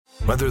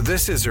Whether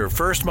this is her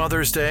first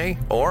Mother's Day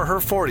or her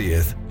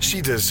 40th, she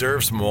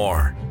deserves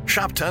more.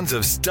 Shop tons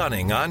of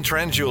stunning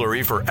on-trend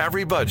jewelry for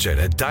every budget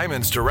at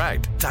Diamonds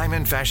Direct.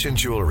 Diamond fashion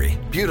jewelry,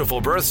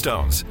 beautiful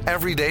birthstones,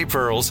 everyday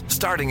pearls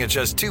starting at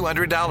just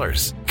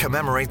 $200.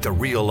 Commemorate the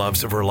real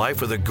loves of her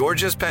life with a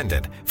gorgeous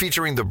pendant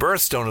featuring the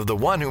birthstone of the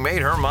one who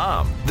made her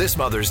mom. This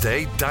Mother's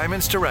Day,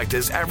 Diamonds Direct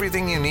is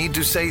everything you need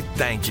to say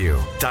thank you.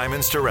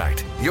 Diamonds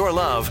Direct. Your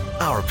love,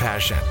 our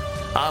passion.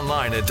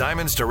 Online at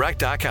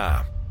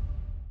diamondsdirect.com.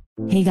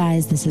 Hey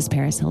guys, this is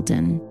Paris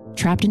Hilton.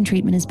 Trapped in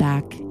Treatment is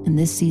back, and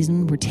this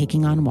season we're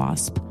taking on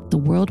WASP, the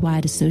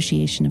Worldwide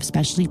Association of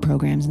Specialty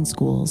Programs in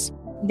Schools.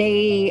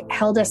 They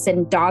held us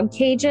in dog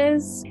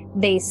cages.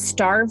 They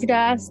starved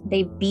us.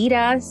 They beat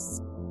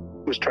us.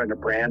 Was trying to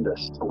brand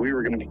us. So we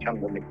were going to become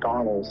the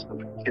McDonald's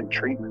of kid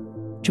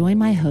treatment. Join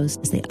my hosts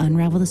as they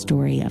unravel the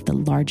story of the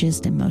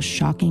largest and most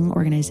shocking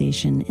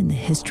organization in the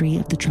history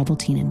of the troubled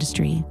teen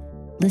industry.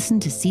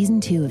 Listen to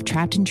Season 2 of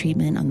Trapped in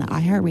Treatment on the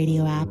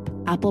iHeartRadio app,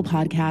 Apple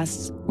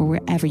Podcasts, or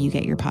wherever you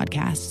get your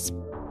podcasts.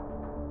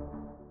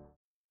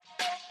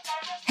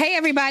 Hey,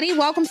 everybody.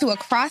 Welcome to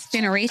Across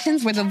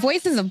Generations, where the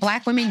voices of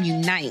Black women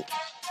unite.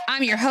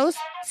 I'm your host,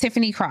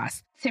 Tiffany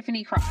Cross.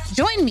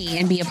 Join me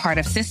and be a part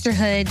of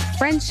sisterhood,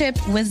 friendship,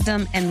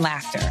 wisdom, and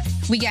laughter.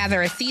 We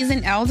gather a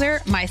seasoned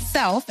elder,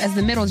 myself as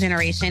the middle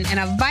generation, and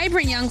a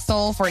vibrant young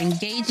soul for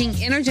engaging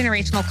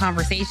intergenerational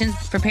conversations.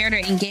 Prepare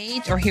to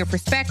engage or hear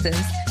perspectives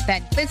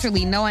that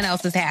literally no one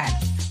else has had.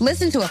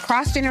 Listen to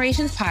Across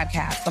Generations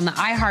podcast on the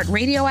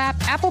iHeartRadio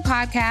app, Apple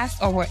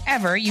Podcasts, or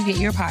wherever you get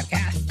your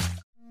podcasts.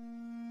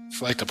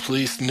 It's like the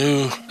police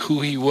knew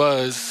who he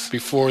was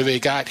before they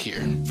got here.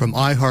 From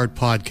iHeart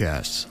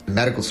Podcasts. The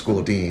medical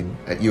school dean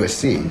at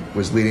USC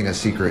was leading a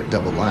secret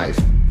double life.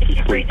 Is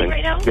he breathing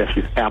right now? Yes,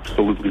 he's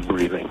absolutely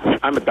breathing.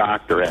 I'm a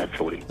doctor,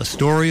 actually. A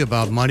story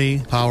about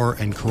money, power,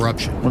 and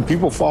corruption. When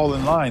people fall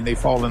in line, they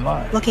fall in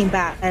line. Looking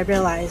back, I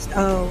realized,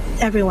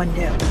 everyone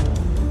knew.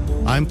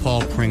 I'm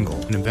Paul Pringle,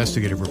 an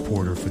investigative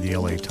reporter for the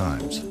LA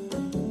Times.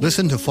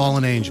 Listen to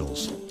Fallen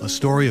Angels, a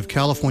story of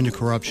California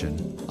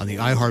corruption on the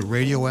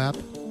iHeartRadio app,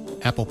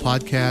 Apple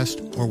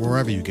Podcast, or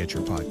wherever you get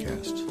your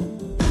podcasts.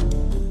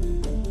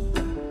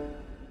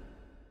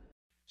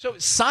 So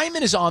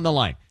Simon is on the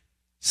line.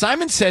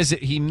 Simon says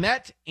that he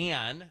met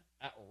Ann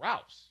at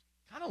Ralph's.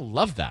 Kind of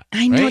love that.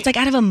 I know, right? It's like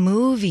out of a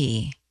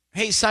movie.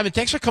 Hey, Simon,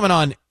 thanks for coming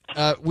on.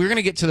 We're going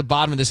to get to the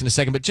bottom of this in a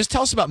second, but just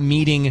tell us about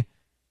meeting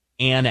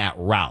Ann at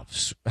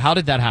Ralph's. How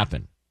did that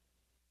happen?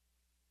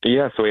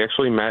 Yeah, so we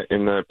actually met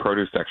in the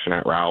produce section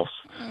at Ralph's.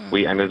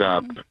 We ended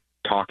up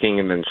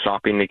talking and then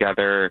shopping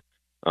together,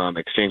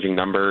 exchanging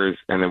numbers,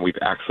 and then we've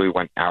actually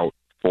went out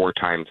 4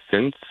 times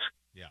since.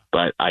 Yeah.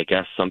 But I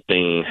guess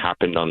something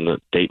happened on the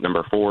date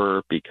number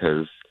 4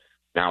 because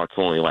now it's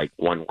only like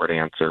one-word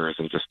answers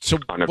and just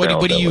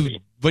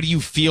unavailability. What do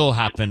you feel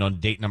happened on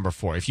date number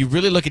 4? If you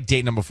really look at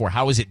date number 4,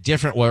 how is it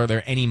different? Were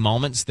there any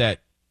moments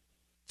that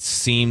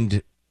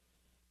seemed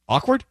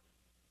awkward?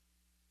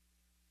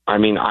 I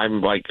mean,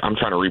 I'm trying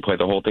to replay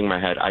the whole thing in my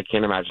head. I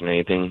can't imagine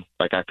anything.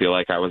 Like, I feel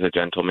like I was a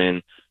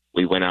gentleman.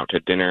 We went out to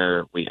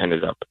dinner. We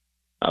ended up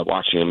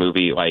watching a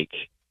movie. Like,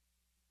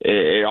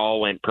 it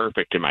all went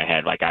perfect in my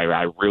head. Like,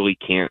 I really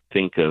can't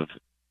think of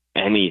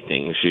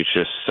anything. She's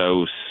just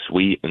so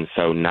sweet and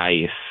so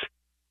nice.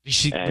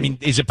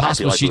 Is it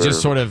possible like she's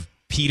just sort of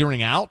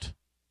petering out?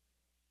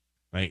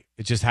 Right?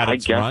 It just had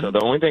its run? So.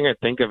 The only thing I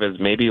think of is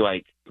maybe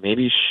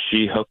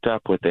she hooked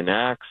up with an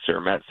ex or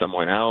met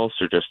someone else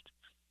or just,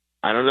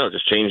 I don't know,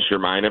 just changed her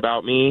mind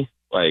about me.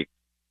 Like,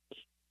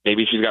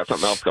 maybe she's got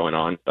something else going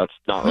on that's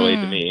not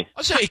related to me.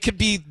 So it could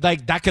be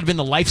like that could have been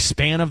the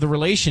lifespan of the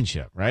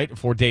relationship, right? A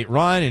 4-date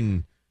run,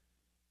 and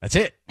that's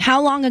it.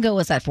 How long ago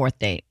was that 4th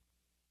date?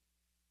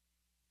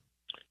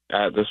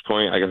 At this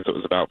point, I guess it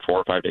was about 4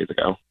 or 5 days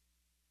ago. All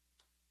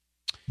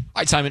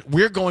right, Simon,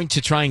 we're going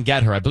to try and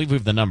get her. I believe we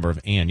have the number of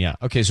Ann. Yeah.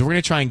 Okay, so we're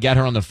going to try and get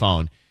her on the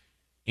phone,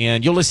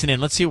 and you'll listen in.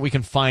 Let's see what we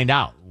can find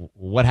out.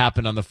 What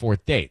happened on the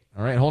 4th date?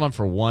 All right, hold on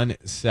for 1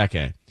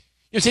 second.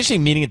 It's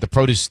interesting meeting at the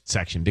produce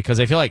section because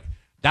I feel like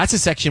that's a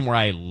section where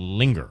I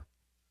linger.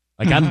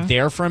 Like I'm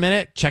there for a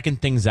minute, checking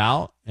things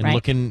out and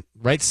looking,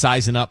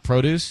 sizing up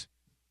produce.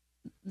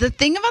 The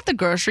thing about the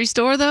grocery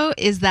store, though,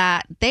 is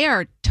that they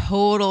are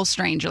total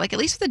stranger. Like, at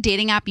least with the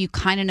dating app, you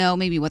kind of know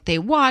maybe what they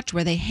watch,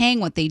 where they hang,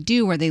 what they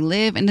do, where they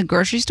live. In the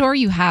grocery store,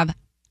 you have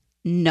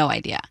no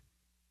idea.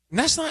 And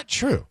that's not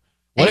true.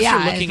 What if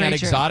you're looking at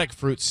exotic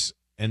fruits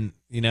and,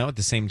 at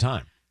the same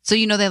time? So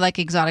they like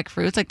exotic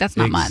fruits? Like, that's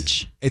not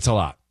much. It's a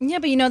lot. Yeah,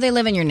 but they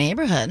live in your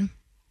neighborhood.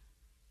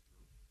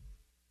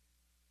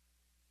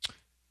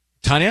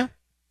 Tanya,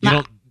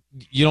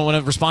 you don't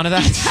want to respond to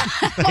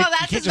that? Well,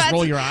 you can't just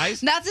roll your eyes.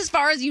 That's as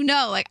far as you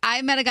know. Like,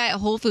 I met a guy at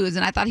Whole Foods,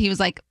 and I thought he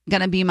was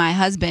gonna be my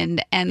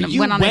husband. And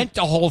you went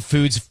to Whole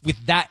Foods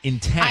with that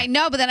intent. I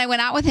know, but then I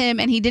went out with him,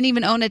 and he didn't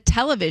even own a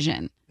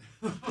television.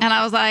 And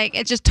I was like,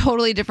 it's just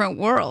totally different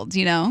worlds,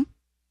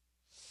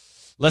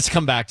 Let's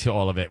come back to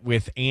all of it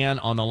with Ann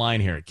on the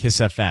line here at Kiss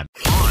FM.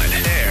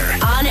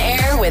 On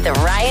air with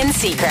Ryan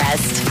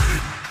Seacrest.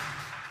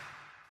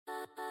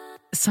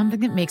 Something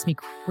that makes me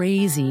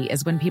crazy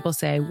is when people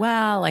say,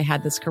 well, I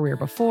had this career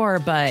before,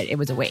 but it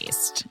was a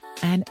waste.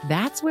 And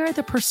that's where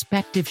the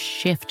perspective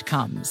shift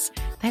comes,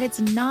 that it's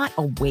not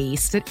a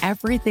waste, that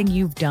everything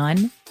you've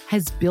done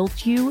has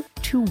built you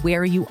to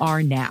where you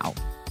are now.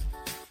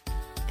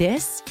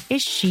 This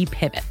is She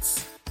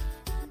Pivots,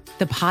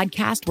 the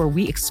podcast where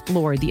we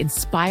explore the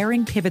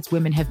inspiring pivots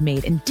women have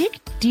made and dig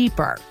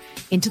deeper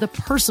into the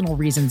personal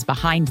reasons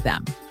behind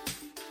them.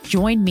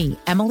 Join me,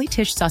 Emily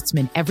Tish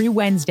Sussman, every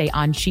Wednesday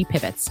on She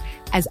Pivots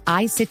as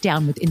I sit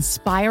down with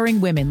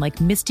inspiring women like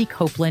Misty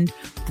Copeland,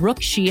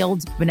 Brooke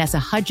Shields, Vanessa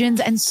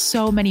Hudgens, and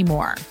so many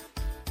more.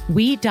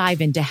 We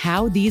dive into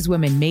how these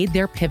women made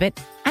their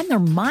pivot and their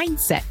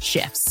mindset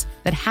shifts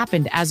that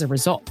happened as a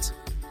result.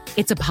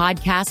 It's a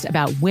podcast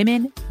about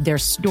women, their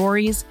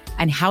stories,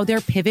 and how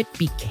their pivot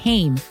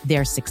became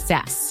their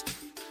success.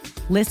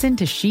 Listen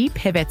to She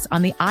Pivots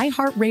on the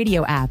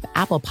iHeartRadio app,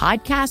 Apple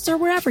Podcasts, or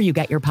wherever you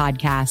get your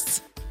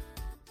podcasts.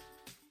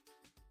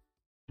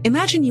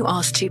 Imagine you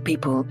ask two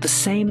people the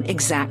same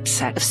exact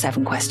set of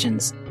 7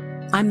 questions.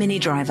 I'm Minnie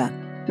Driver,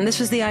 and this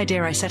was the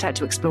idea I set out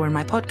to explore in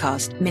my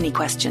podcast, Mini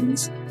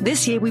Questions.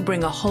 This year, we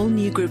bring a whole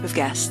new group of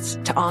guests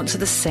to answer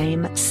the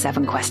same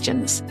 7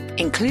 questions,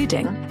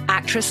 including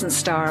actress and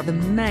star of the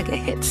mega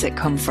hit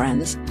sitcom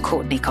Friends,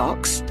 Courtney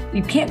Cox.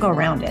 You can't go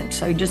around it,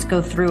 so you just go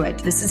through it.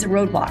 This is a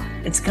roadblock.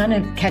 It's going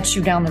to catch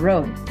you down the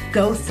road.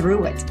 Go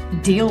through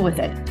it. Deal with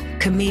it.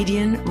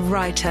 Comedian,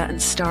 writer,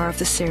 and star of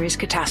the series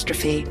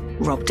Catastrophe,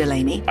 Rob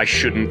Delaney. I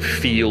shouldn't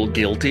feel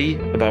guilty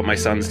about my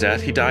son's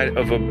death. He died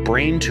of a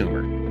brain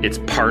tumor. It's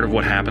part of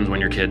what happens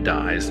when your kid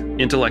dies.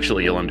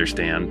 Intellectually, you'll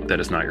understand that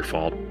it's not your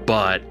fault,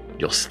 but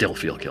you'll still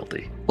feel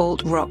guilty.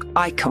 Alt-rock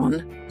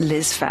icon,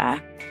 Liz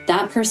Phair.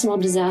 That personal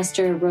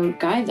disaster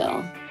wrote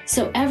Guyville.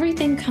 So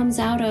everything comes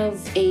out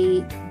of a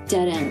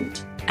dead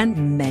end.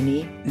 And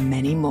many,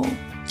 many more.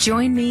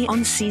 Join me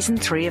on season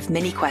 3 of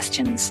Mini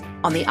Questions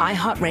on the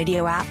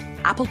iHeartRadio app,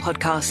 Apple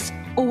Podcasts,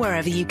 or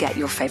wherever you get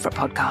your favorite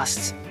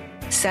podcasts.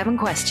 7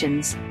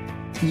 questions,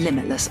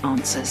 limitless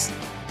answers.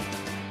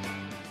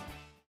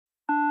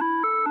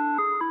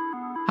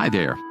 Hi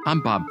there,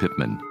 I'm Bob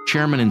Pittman,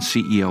 Chairman and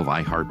CEO of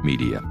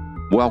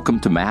iHeartMedia. Welcome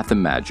to Math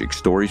and Magic,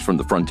 Stories from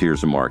the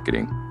Frontiers of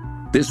Marketing.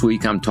 This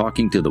week, I'm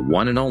talking to the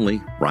one and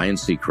only Ryan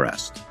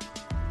Seacrest.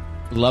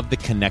 Love the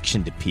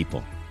connection to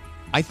people.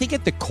 I think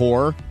at the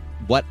core,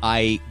 what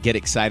I get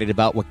excited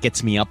about, what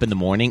gets me up in the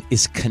morning,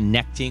 is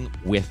connecting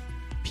with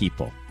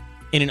people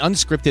in an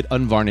unscripted,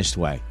 unvarnished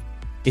way.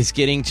 Is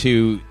getting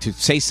to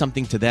say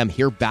something to them,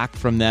 hear back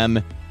from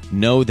them,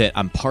 know that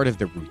I'm part of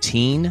the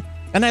routine.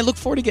 And I look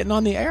forward to getting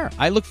on the air.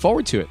 I look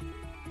forward to it.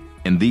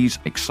 In these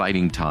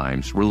exciting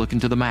times, we're looking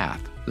to the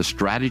math, the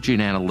strategy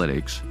and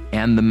analytics,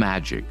 and the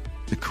magic,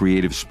 the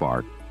creative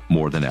spark,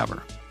 more than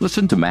ever.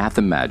 Listen to Math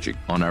and Magic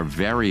on our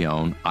very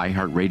own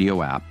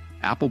iHeartRadio app,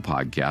 Apple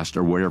Podcast,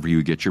 or wherever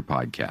you get your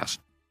podcast.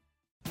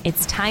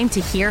 It's time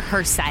to hear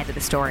her side of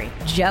the story.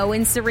 Joe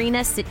and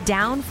Serena sit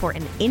down for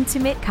an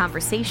intimate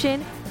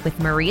conversation with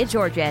Maria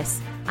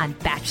Georges on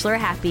Bachelor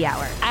Happy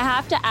Hour. I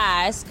have to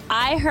ask,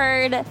 I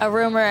heard a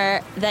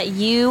rumor that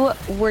you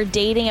were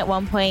dating at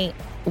one point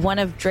one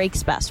of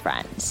Drake's best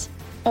friends.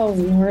 Oh,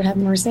 Lord, have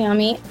mercy on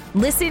me.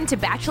 Listen to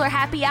Bachelor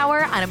Happy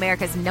Hour on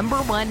America's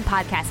 #1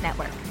 podcast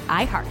network,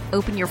 iHeart.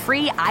 Open your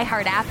free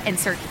iHeart app and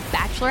search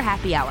Bachelor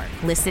Happy Hour.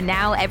 Listen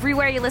now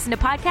everywhere you listen to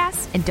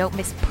podcasts, and don't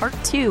miss part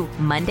 2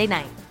 Monday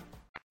night.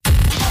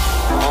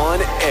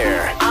 On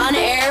air. On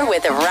air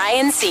with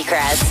Ryan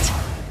Seacrest.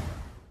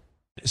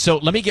 So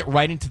let me get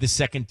right into the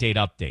second date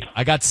update.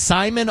 I got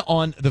Simon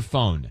on the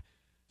phone.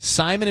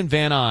 Simon and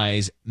Van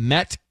Nuys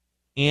met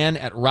Ann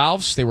at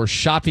Ralph's. They were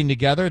shopping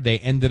together. They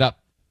ended up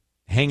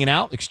hanging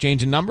out,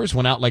 exchanging numbers,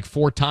 went out like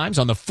 4 times.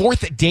 On the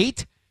 4th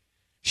date,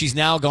 she's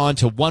now gone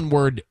to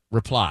one-word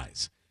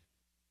replies.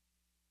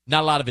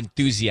 Not a lot of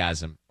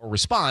enthusiasm or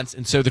response.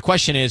 And so the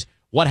question is,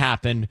 what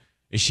happened?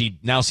 Is she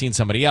now seeing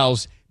somebody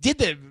else? Did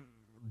the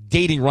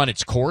dating run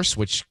its course,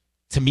 which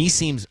to me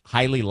seems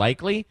highly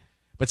likely?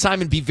 But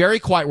Simon, be very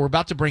quiet. We're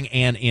about to bring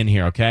Ann in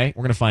here, okay?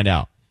 We're going to find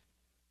out.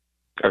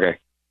 Okay.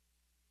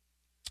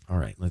 All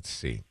right, let's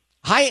see.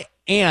 Hi,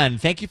 Ann.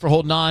 Thank you for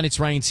holding on. It's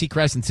Ryan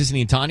Seacrest and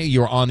Sissany and Tanya.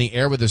 You're on the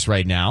air with us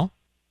right now.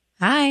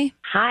 Hi.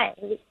 Hi.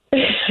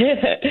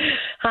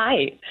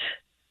 Hi.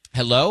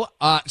 Hello.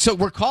 So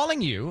we're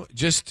calling you,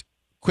 just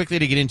quickly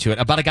to get into it,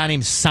 about a guy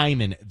named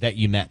Simon that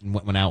you met and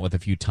went out with a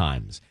few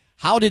times.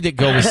 How did it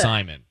go with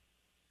Simon?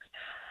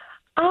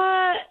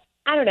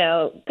 I don't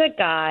know. Good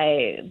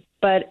guy,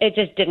 but it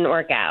just didn't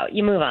work out.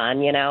 You move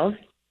on, you know?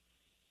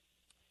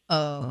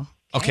 Oh.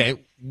 Okay.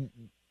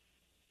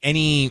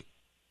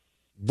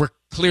 We're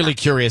clearly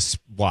curious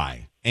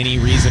why. Any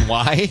reason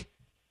why?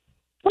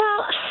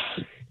 Well,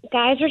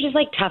 guys are just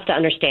like tough to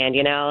understand,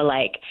 you know?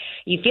 Like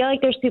you feel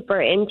like they're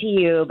super into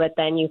you, but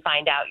then you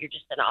find out you're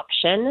just an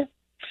option.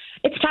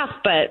 It's tough,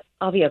 but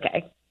I'll be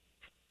okay.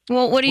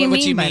 Well, what do you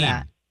mean by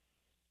that?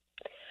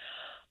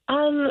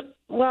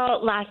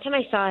 Well, last time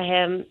I saw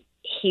him,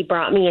 he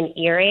brought me an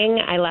earring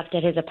I left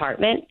at his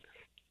apartment.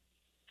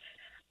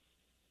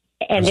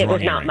 And it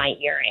was not my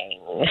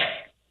earring.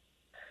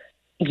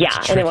 Yeah,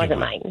 and it wasn't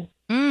mine.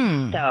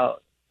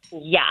 So,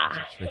 yeah.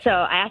 So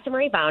I asked him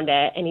where he found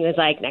it, and he was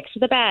like, next to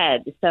the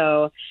bed.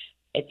 So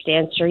it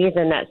stands to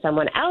reason that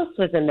someone else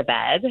was in the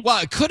bed.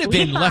 Well, it could have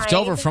been left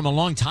over from a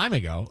long time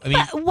ago. I mean,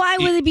 but why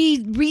would it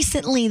be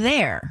recently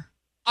there?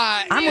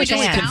 I'm with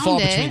Ann. It can fall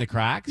between the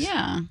cracks.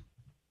 Yeah.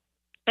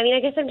 I mean, I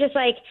guess I'm just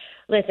like,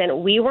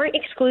 listen, we weren't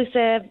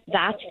exclusive.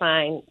 That's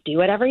fine. Do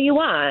whatever you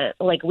want.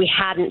 Like, we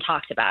hadn't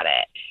talked about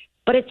it.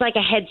 But it's like a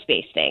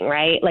headspace thing,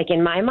 right? Like,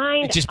 in my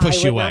mind, it just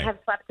pushed I you would away. not have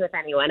slept with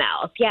anyone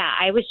else. Yeah,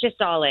 I was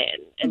just all in.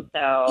 And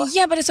so...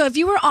 Yeah, but so if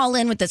you were all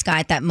in with this guy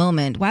at that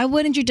moment, why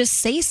wouldn't you just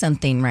say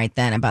something right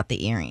then about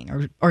the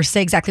earring? Or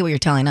say exactly what you're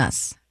telling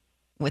us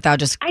without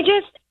just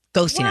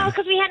ghosting him? Well,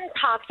 because we hadn't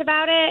talked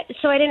about it,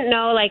 so I didn't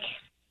know, like,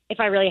 if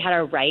I really had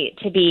a right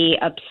to be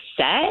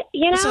upset,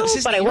 you know? So,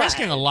 but you're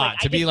asking a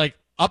lot to be, like,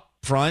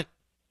 upfront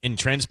and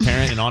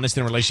transparent and honest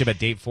in a relationship at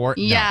date 4?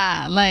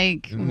 Yeah,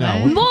 like...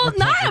 No. Well,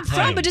 not up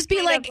front, but just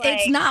be like,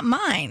 it's not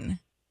mine.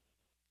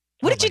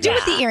 What did you do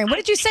with the earring? What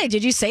did you say?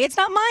 Did you say it's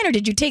not mine, or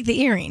did you take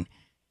the earring?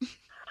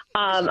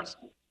 I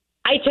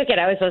took it.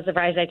 I was so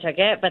surprised I took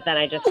it, but then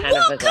I just kind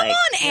of was like... Come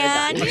on,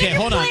 Ann. Okay,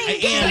 hold on.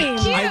 Ann,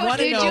 I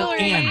want to know,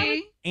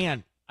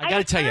 Ann, I got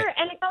to tell you.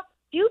 And it felt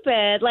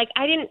stupid. Like,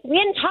 we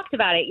hadn't talked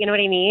about it. You know what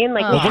I mean?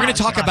 Like, Well, we're going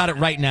to talk about it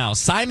right now.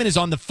 Simon is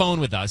on the phone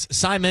with us.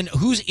 Simon,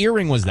 whose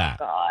earring was that?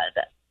 Oh, God.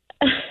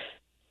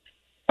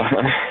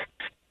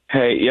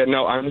 Hey, yeah,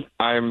 no,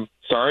 I'm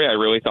sorry. I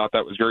really thought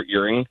that was your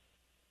earring.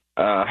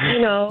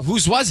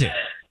 Whose was it?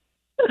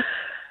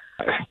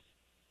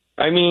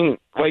 I mean,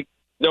 like,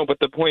 no, but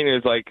the point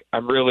is, like,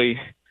 I'm really,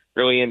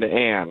 really into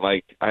Ann.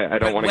 Like, I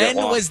don't want to get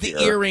lost. When was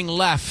the earring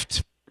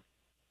left?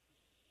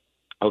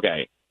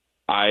 Okay,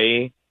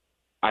 I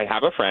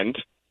have a friend,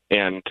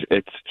 and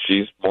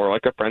she's more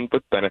like a friend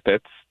with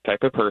benefits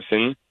type of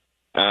person.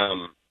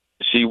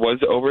 She was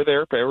over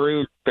there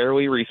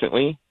fairly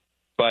recently,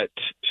 but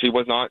she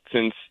was not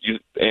since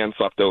Ann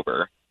slept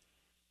over.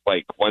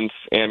 Like, once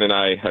Ann and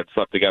I had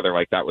slept together,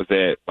 like, that was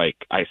it. Like,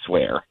 I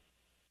swear.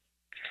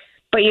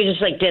 But you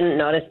just, like, didn't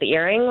notice the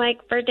earring, like,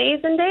 for days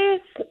and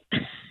days?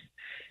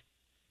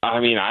 I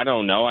mean, I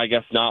don't know. I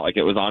guess not. Like,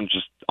 it was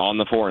on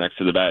the floor next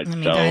to the bed. I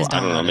mean, so, guys I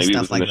don't know. Maybe it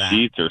was in the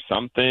sheets or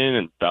something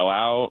and fell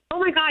out. Oh,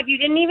 my God. You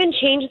didn't even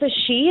change the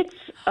sheets?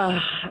 No.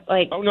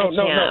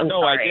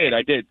 I did.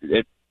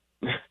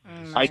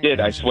 I did,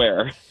 I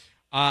swear.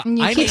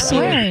 You keep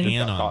swearing.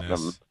 Ann on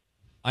this.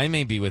 I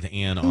may be with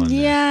Ann on this.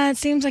 Yeah, it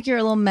seems like you're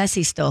a little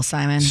messy still,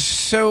 Simon.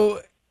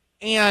 So,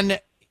 Ann,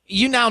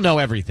 you now know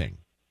everything.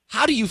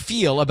 How do you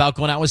feel about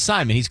going out with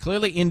Simon? He's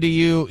clearly into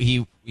you.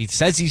 He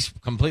says he's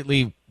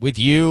completely with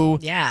you.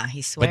 Yeah,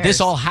 he swears. But this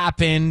all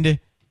happened.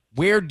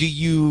 Where do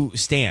you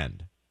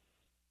stand?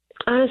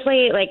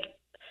 Honestly, like,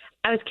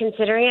 I was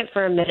considering it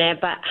for a minute,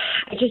 but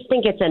I just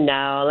think it's a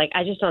no. Like,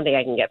 I just don't think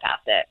I can get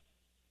past it.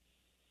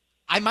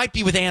 I might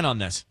be with Ann on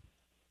this.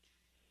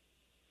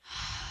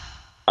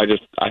 I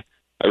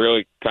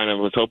really kind of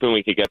was hoping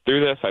we could get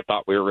through this. I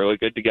thought we were really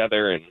good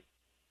together, and,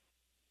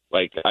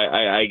 like,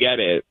 I get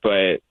it,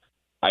 but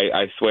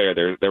I swear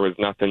there was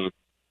nothing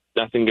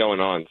going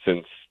on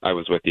since I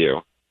was with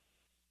you.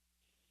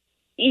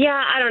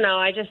 Yeah, I don't know.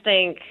 I just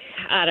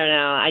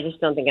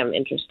don't think I'm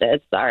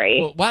interested.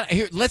 Sorry. Well,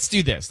 here, let's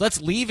do this. Let's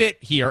leave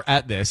it here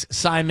at this.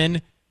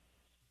 Simon,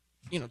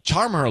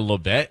 charm her a little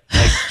bit.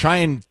 Like, try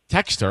and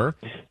text her,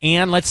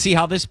 and let's see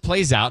how this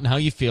plays out and how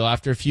you feel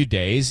after a few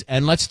days.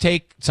 And let's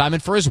take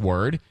Simon for his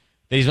word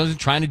that he wasn't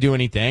trying to do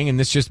anything,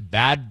 and it's just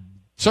bad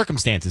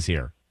circumstances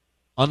here.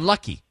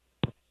 Unlucky.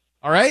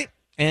 All right?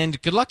 And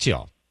good luck to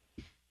y'all.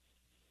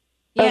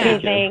 Yeah.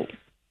 Okay, thanks. I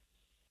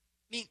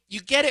mean,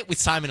 you get it with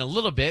Simon a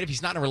little bit. If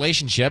he's not in a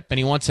relationship and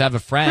he wants to have a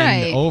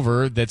friend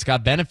over that's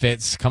got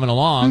benefits coming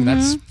along,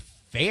 that's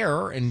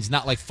fair, and he's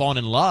not, like, falling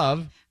in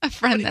love. A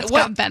friend that's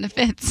got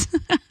benefits.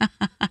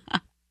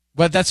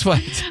 But that's what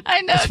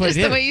I know. Just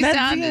the way you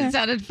sounded, it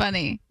sounded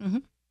funny.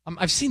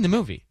 I've seen the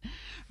movie.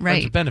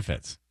 Right. With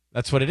benefits.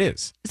 That's what it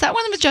is. Is that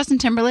one with Justin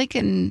Timberlake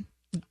and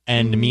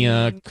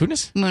Mila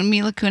Kunis?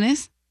 Mila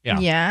Kunis? Yeah.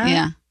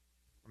 Yeah.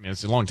 I mean,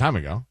 it's a long time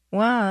ago.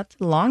 Wow, that's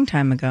a long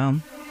time ago.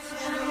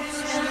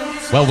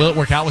 Well, will it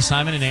work out with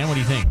Simon and Ann? What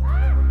do you think?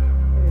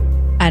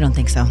 I don't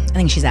think so. I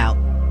think she's out.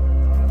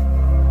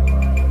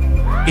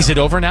 Is it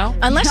over now?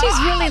 Unless she's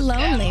really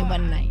lonely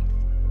one night.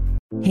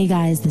 Hey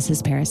guys, this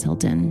is Paris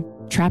Hilton.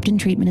 Trapped in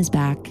Treatment is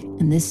back,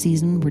 and this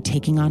season we're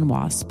taking on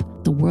WASP,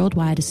 the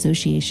Worldwide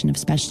Association of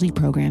Specialty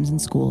Programs in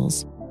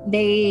Schools.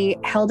 They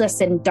held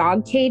us in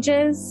dog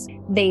cages.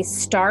 They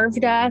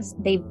starved us.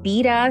 They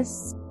beat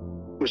us.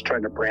 Was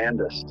trying to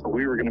brand us. So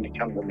we were going to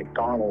become the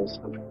McDonald's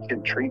of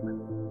kid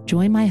treatment.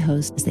 Join my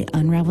hosts as they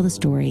unravel the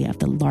story of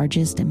the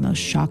largest and most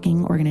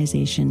shocking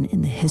organization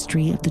in the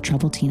history of the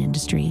troubled teen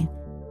industry.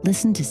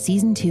 Listen to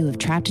Season 2 of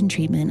Trapped in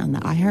Treatment on the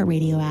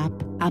iHeartRadio app,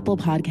 Apple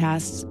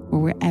Podcasts, or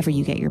wherever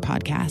you get your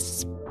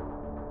podcasts.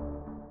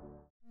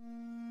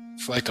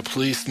 It's like the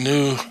police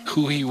knew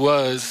who he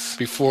was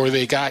before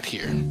they got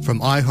here. From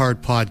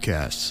iHeart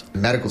Podcasts. The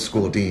medical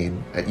school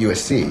dean at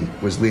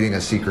USC was leading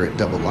a secret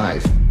double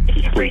life.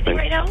 She's sleeping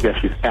right now?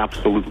 Yes, she's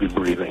absolutely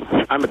breathing.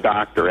 I'm a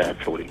doctor,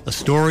 actually. A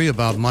story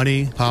about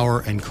money,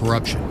 power, and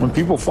corruption. When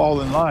people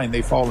fall in line,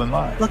 they fall in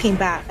line. Looking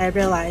back, I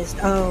realized,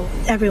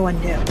 everyone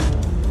knew.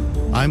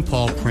 I'm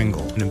Paul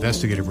Pringle, an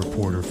investigative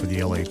reporter for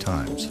the LA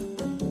Times.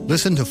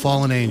 Listen to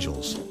Fallen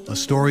Angels, a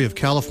story of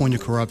California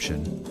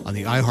corruption on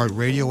the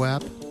iHeartRadio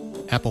app,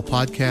 Apple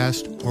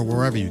Podcast, or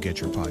wherever you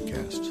get your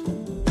podcasts.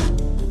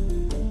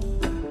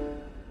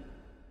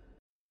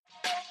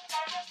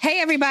 Hey,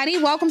 everybody.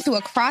 Welcome to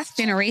Across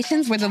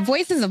Generations, where the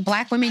voices of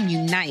Black women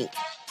unite.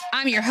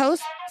 I'm your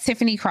host,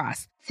 Tiffany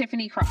Cross.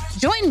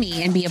 Join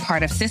me and be a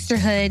part of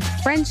sisterhood,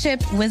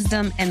 friendship,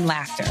 wisdom, and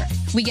laughter.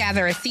 We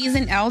gather a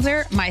seasoned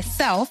elder,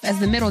 myself as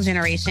the middle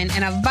generation,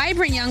 and a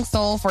vibrant young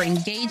soul for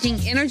engaging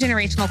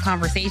intergenerational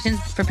conversations,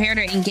 prepare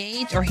to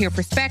engage or hear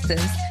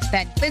perspectives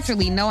that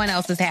literally no one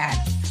else has had.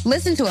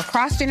 Listen to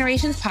Across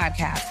Generations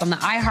podcast on the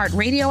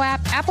iHeartRadio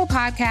app, Apple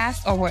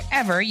Podcasts, or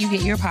wherever you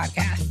get your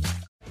podcasts.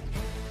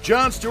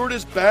 Jon Stewart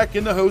is back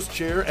in the host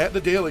chair at The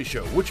Daily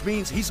Show, which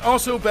means he's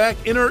also back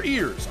in our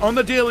ears on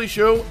The Daily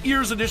Show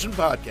Ears Edition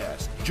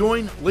podcast.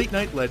 Join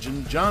late-night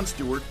legend Jon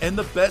Stewart and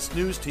the best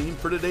news team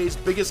for today's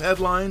biggest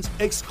headlines,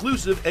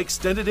 exclusive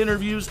extended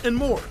interviews, and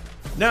more.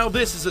 Now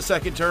this is a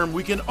second term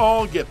we can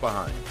all get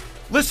behind.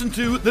 Listen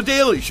to The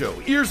Daily Show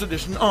Ears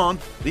Edition on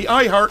the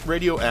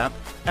iHeartRadio app,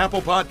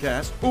 Apple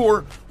Podcasts,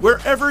 or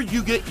wherever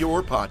you get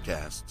your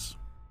podcasts.